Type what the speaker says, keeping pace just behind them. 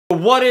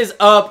What is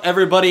up,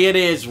 everybody? It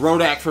is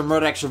Rodak from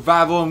Rodak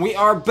Survival, and we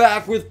are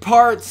back with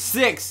part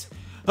 6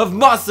 of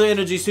Monster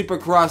Energy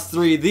Supercross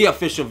 3, the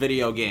official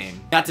video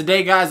game. Now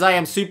today, guys, I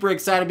am super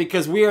excited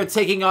because we are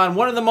taking on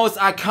one of the most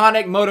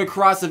iconic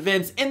motocross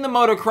events in the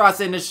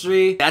motocross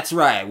industry. That's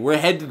right, we're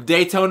headed to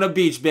Daytona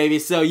Beach, baby.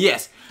 So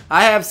yes,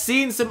 I have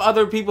seen some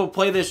other people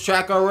play this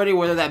track already,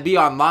 whether that be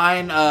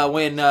online,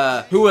 when,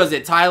 who was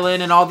it, Thailand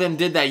and all them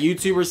did that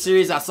YouTuber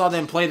series. I saw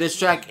them play this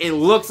track. It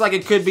looks like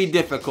it could be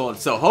difficult.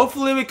 So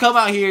hopefully we come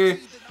out here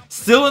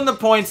still in the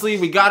points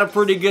lead. We got a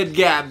pretty good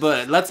gap,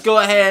 but let's go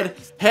ahead,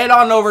 head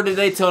on over to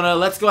Daytona.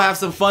 Let's go have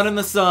some fun in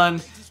the sun,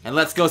 and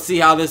let's go see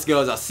how this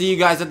goes. I'll see you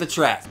guys at the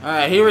track. All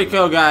right, here we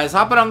go, guys.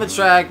 Hopping on the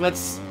track.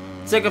 Let's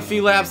take a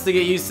few laps to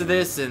get used to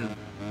this, and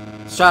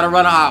let's try to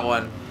run a hot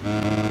one.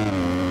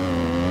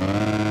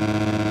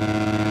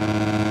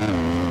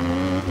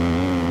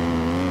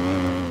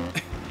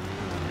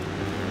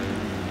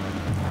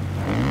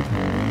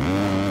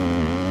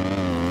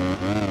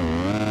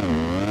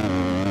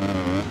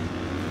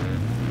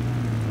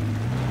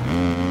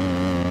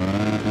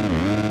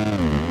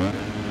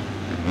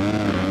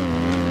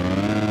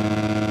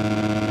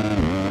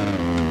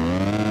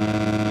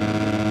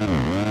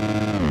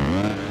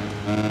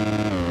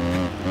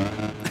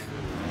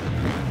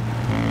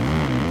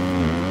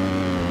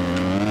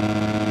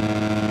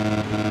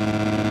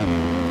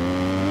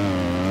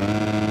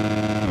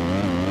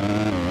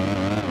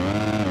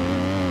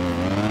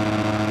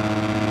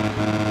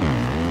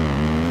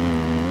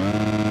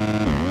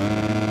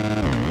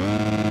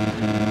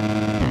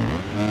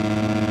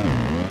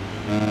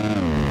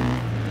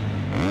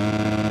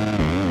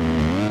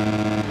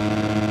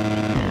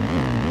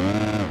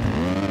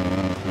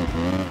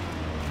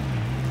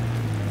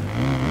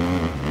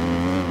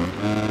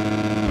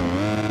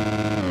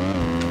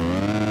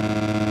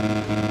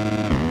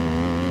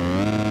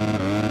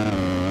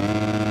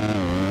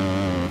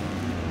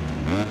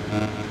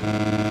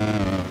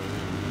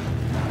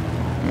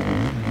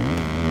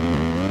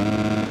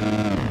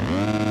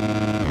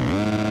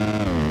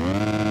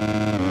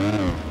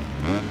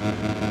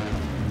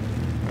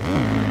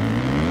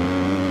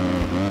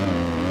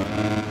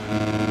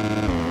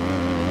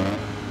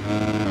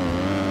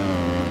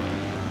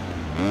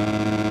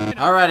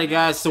 Alrighty,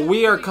 guys, so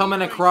we are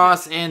coming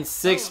across in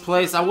 6th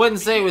place. I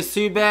wouldn't say it was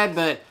too bad,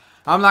 but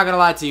I'm not gonna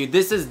lie to you,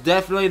 this is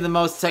definitely the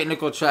most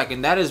technical track,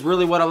 and that is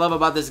really what I love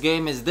about this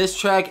game. Is this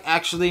track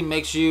actually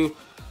makes you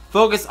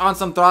focus on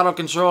some throttle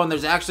control, and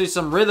there's actually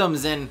some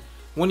rhythms, and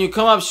when you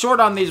come up short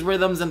on these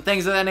rhythms and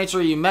things of that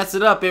nature, you mess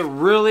it up, it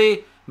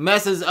really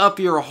messes up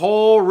your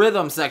whole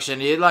rhythm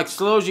section. It like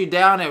slows you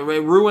down, it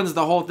ruins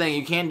the whole thing.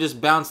 You can't just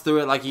bounce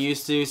through it like you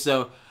used to.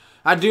 So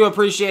I do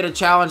appreciate a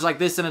challenge like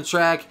this in a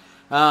track.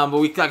 But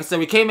like I said,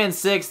 we came in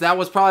 6th. That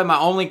was probably my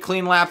only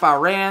clean lap I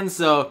ran.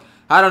 So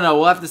I don't know.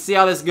 We'll have to see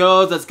how this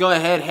goes. Let's go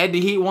ahead, head to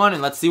Heat 1,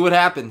 and let's see what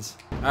happens.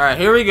 All right,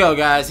 here we go,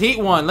 guys. Heat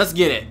 1. Let's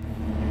get it.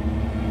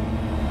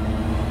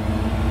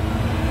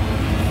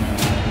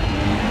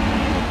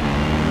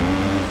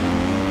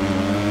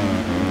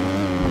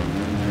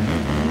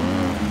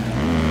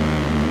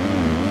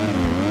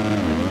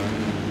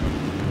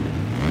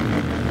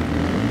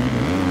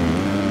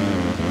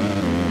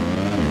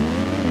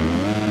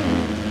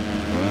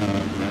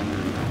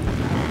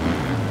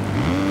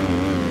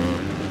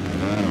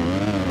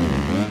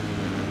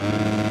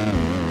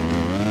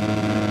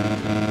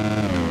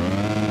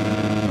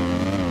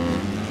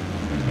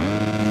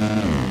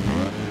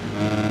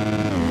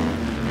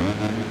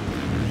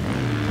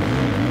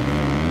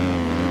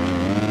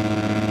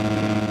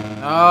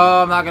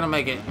 Oh, I'm not gonna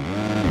make it.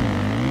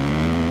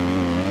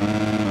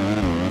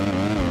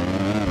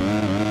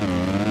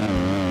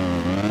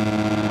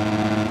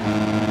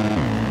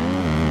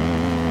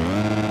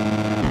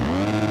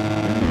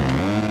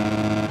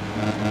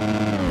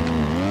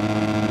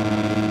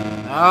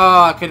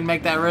 Oh, I couldn't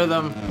make that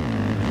rhythm.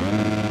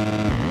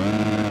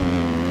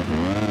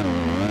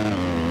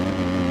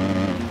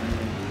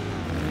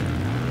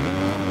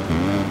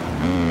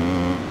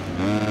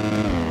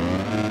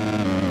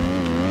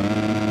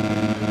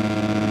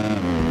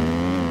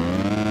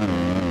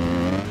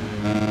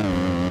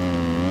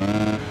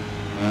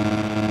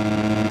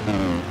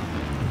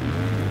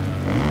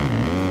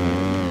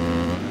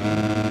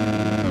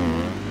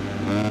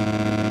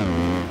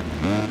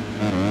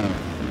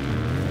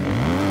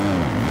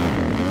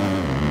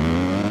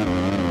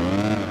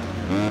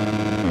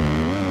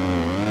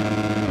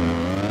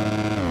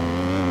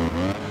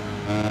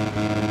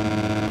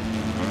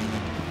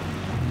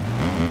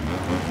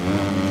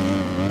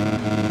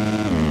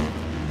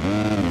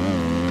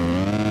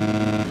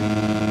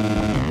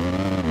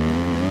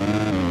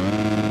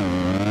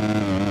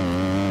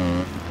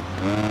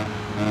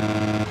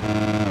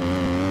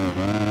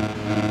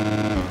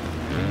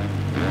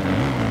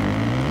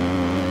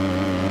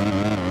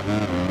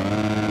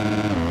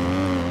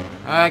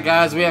 Alright,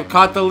 guys, we have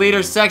caught the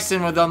leader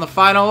section on the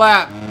final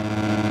lap.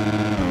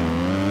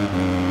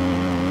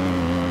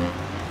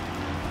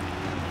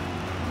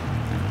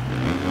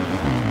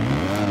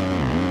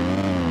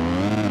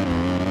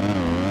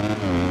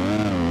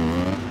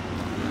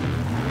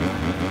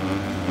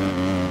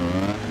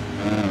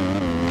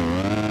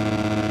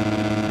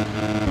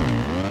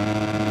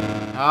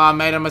 I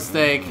made a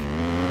mistake.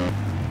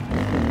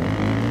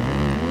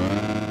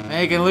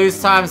 Man, you can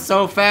lose time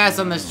so fast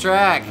on this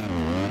track.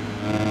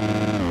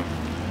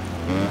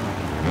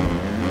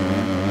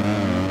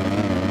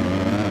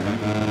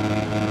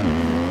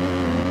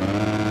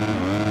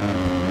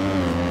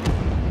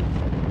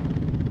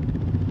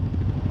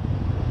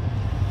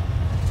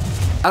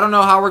 I don't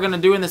know how we're going to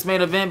do in this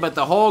main event, but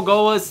the whole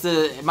goal is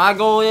my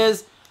goal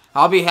is,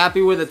 I'll be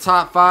happy with a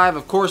top 5.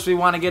 Of course, we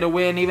want to get a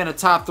win. Even a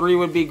top 3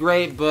 would be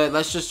great, but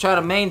let's just try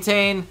to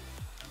maintain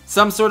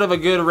some sort of a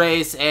good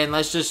race, and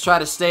let's just try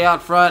to stay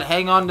out front,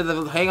 hang on to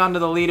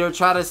the leader,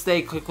 try to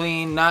stay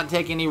clean, not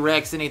take any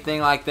wrecks,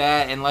 anything like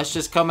that, and let's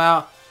just come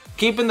out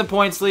keeping the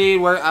points lead,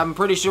 where I'm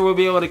pretty sure we'll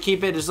be able to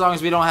keep it as long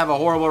as we don't have a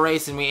horrible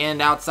race and we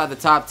end outside the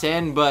top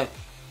 10. But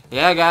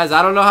yeah, guys,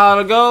 I don't know how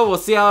it'll go. We'll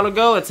see how it'll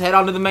go. Let's head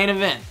on to the main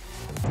event.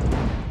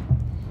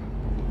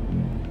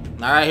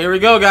 Alright, here we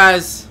go,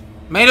 guys.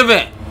 Main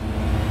event.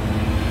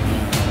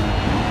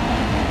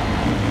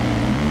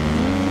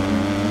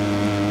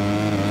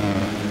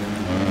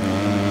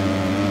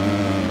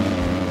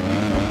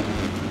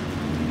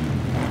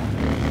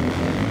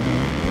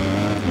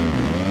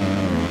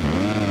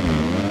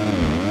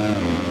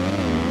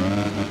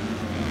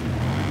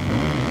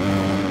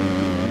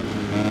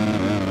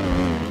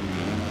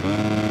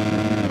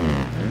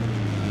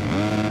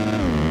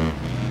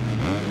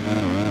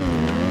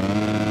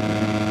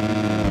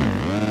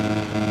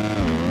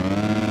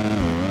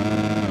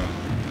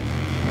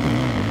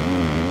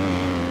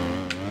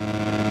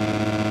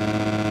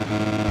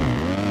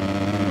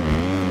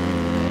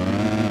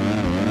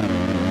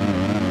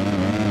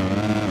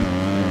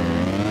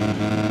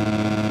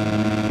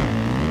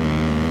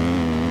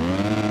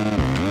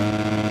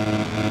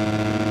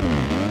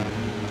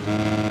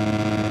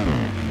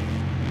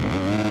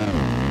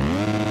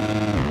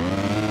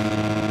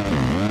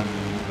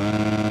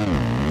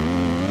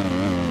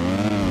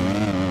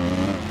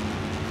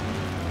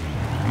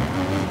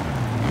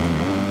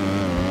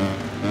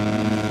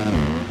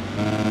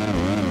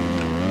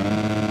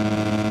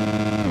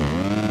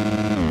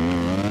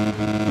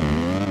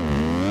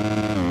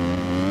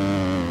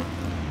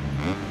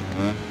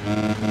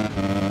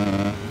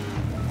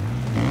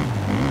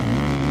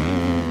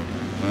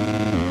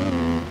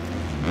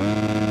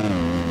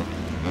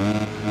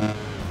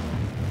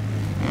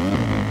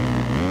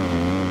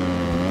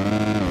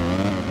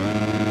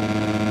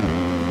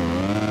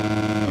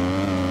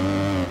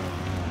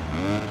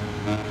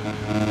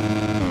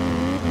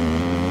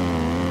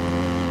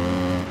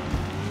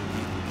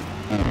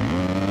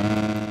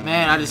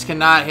 I just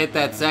cannot hit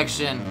that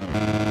section.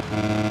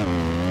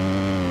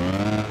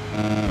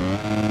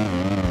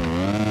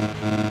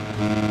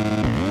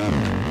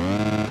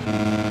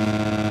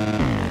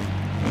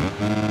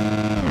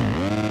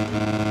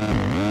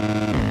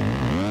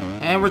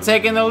 And we're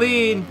taking the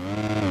lead.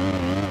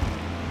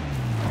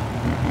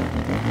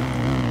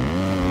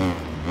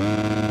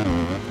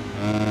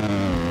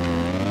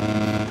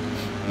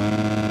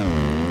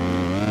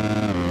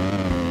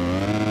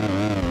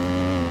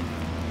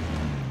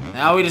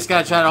 Now we just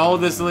gotta try to hold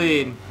this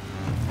lead.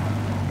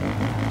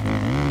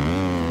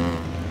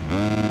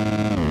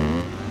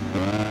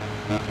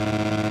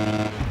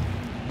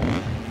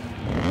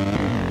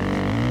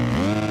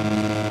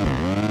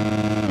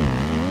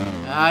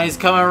 Ah, he's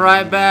coming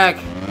right back.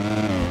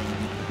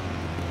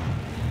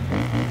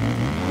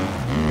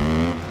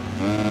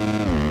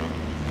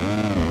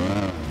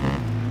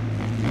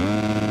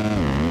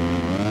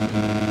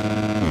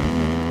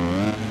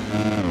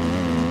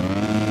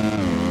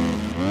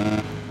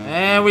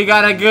 And we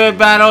got a good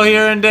battle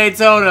here in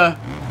Daytona.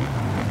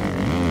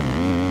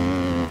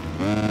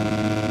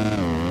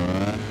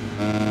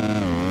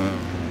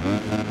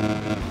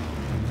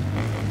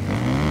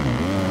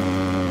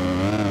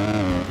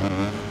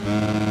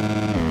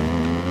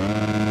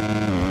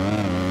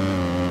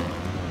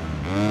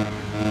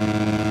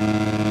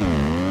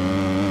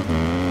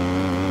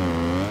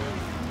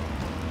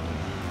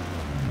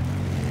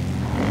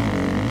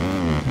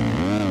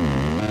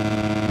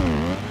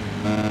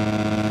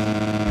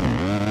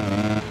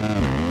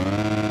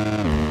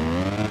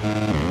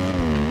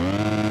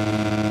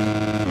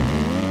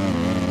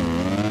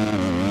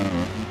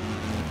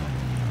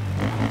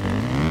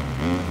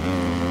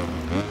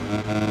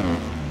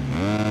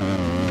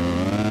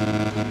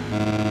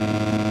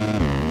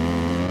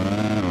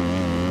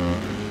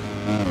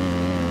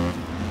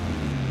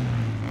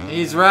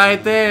 He's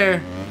right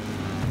there.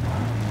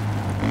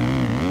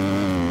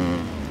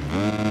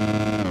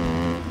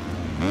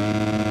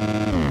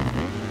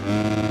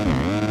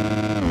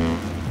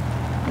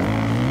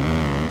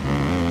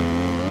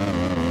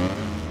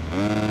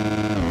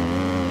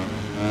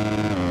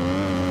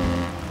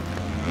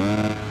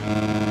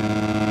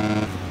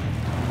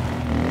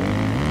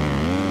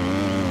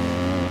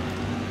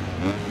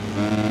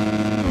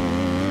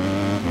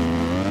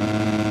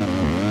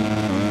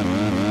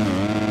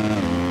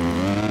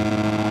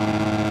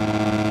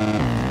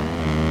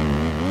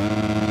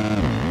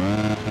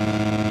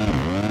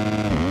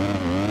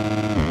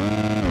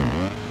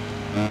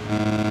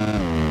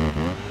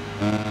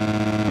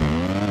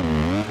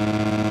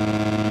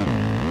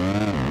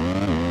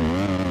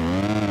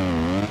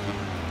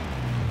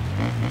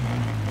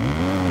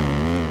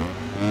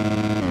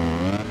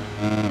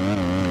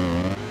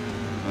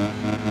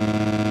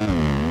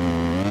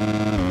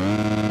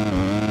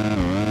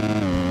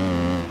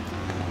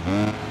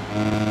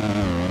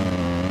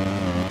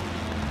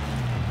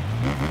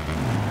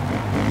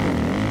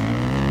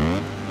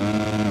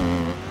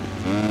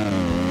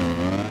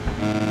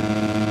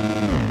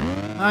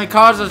 My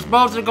cars are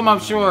supposed to come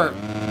up short.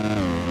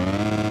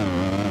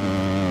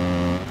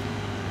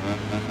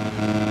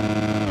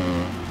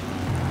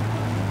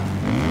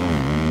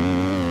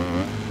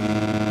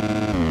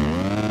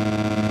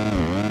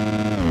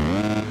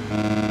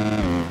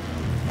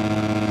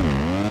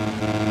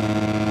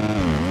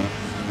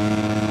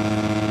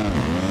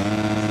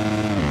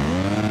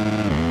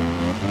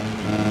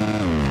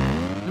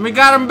 And we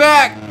got him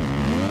back.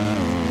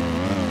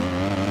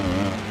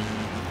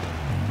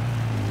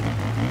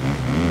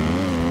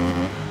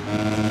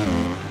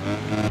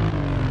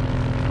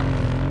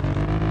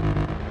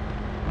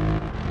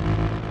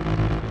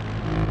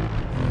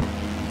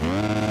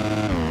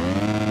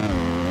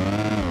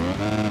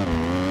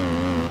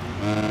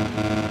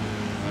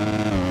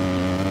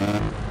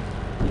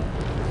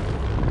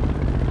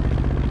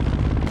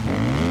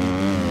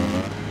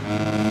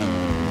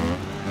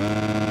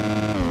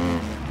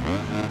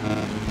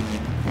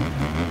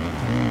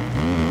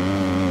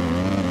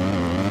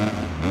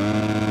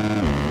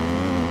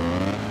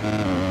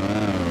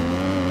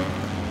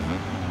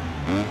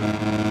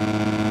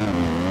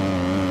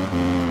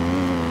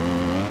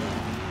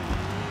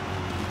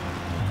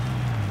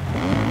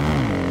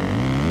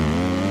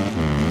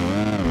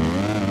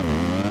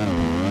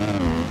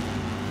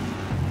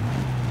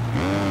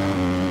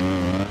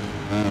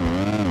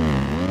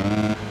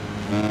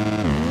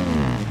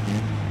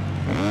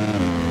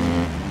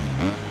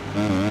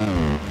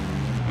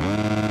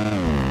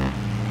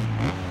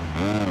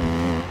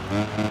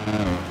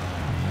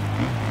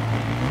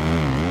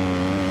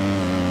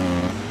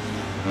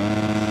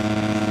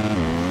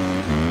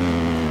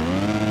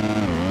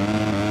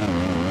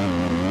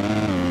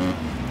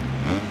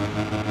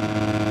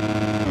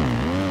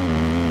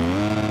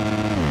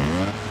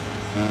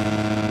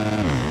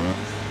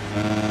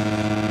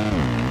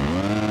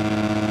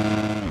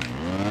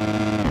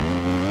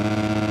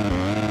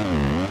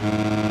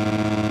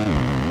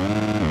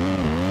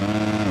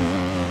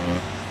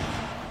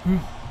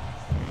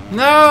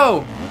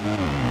 No!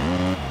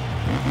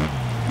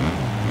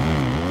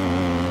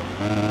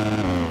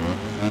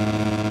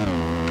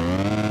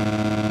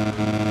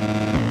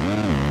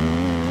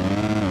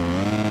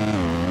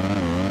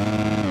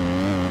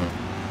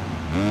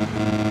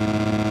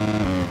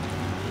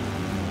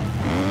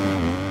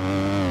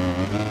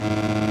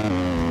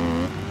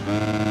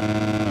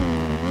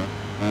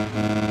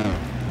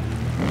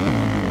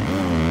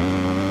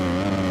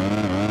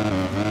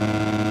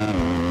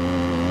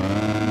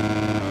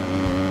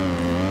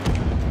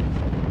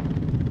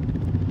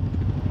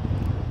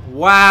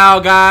 Wow,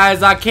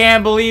 guys, I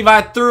can't believe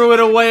I threw it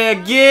away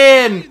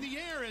again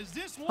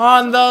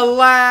on the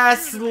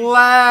last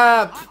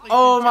lap.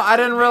 Oh my, I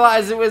didn't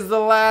realize it was the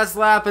last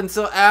lap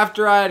until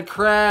after I had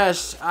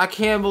crashed. I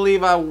can't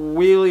believe I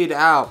wheelied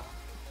out.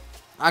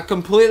 I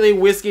completely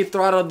whiskey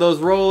throttled those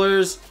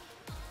rollers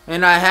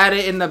and I had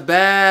it in the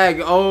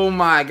bag. Oh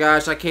my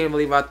gosh, I can't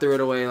believe I threw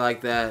it away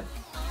like that.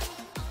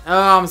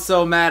 Oh, I'm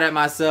so mad at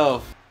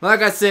myself.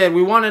 Like I said,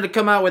 we wanted to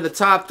come out with a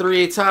top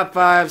 3, top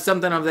 5,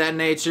 something of that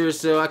nature,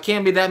 so I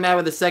can't be that mad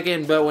with the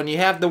second, but when you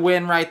have the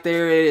win right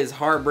there, it is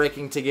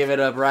heartbreaking to give it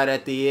up right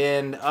at the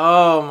end.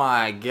 Oh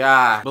my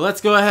god. But let's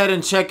go ahead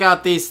and check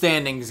out these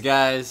standings,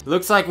 guys.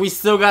 Looks like we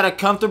still got a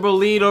comfortable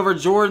lead over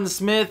Jordan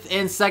Smith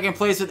in second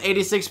place with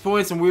 86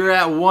 points, and we were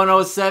at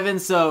 107,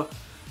 so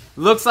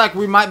looks like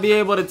we might be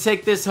able to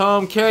take this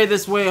home, carry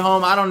this way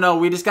home. I don't know.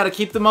 We just got to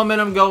keep the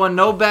momentum going.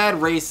 No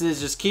bad races.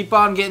 Just keep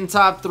on getting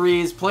top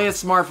 3s. Play it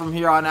smart from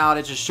here on out.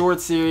 It's a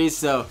short series.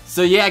 So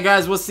yeah,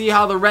 guys, we'll see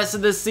how the rest of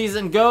this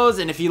season goes.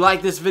 And if you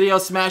like this video,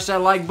 smash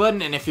that like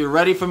button. And if you're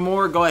ready for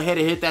more, go ahead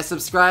and hit that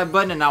subscribe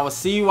button. And I will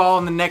see you all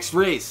in the next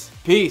race.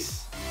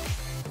 Peace.